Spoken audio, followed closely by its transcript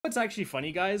What's actually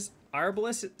funny, guys?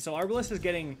 Arbalest is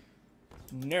getting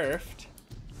nerfed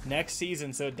next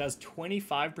season, so it does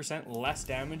 25% less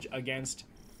damage against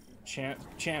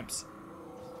champs.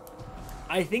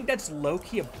 I think that's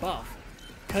low-key a buff,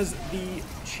 because the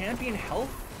champion health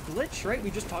glitch, right?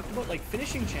 We just talked about, like,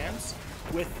 finishing champs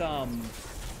with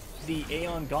the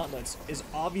Aeon gauntlets is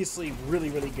obviously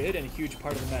really, really good and a huge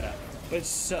part of the meta. But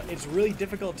it's really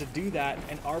difficult to do that,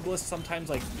 and Arbalest sometimes,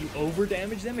 like, you over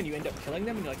damage them and you end up killing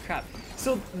them and you're like, crap.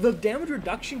 So the damage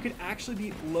reduction could actually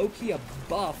be low-key a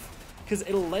buff, because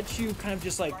it'll let you kind of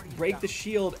just, like, break the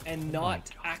shield and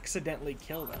not accidentally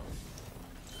kill them,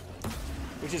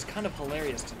 which is kind of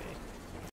hilarious to me.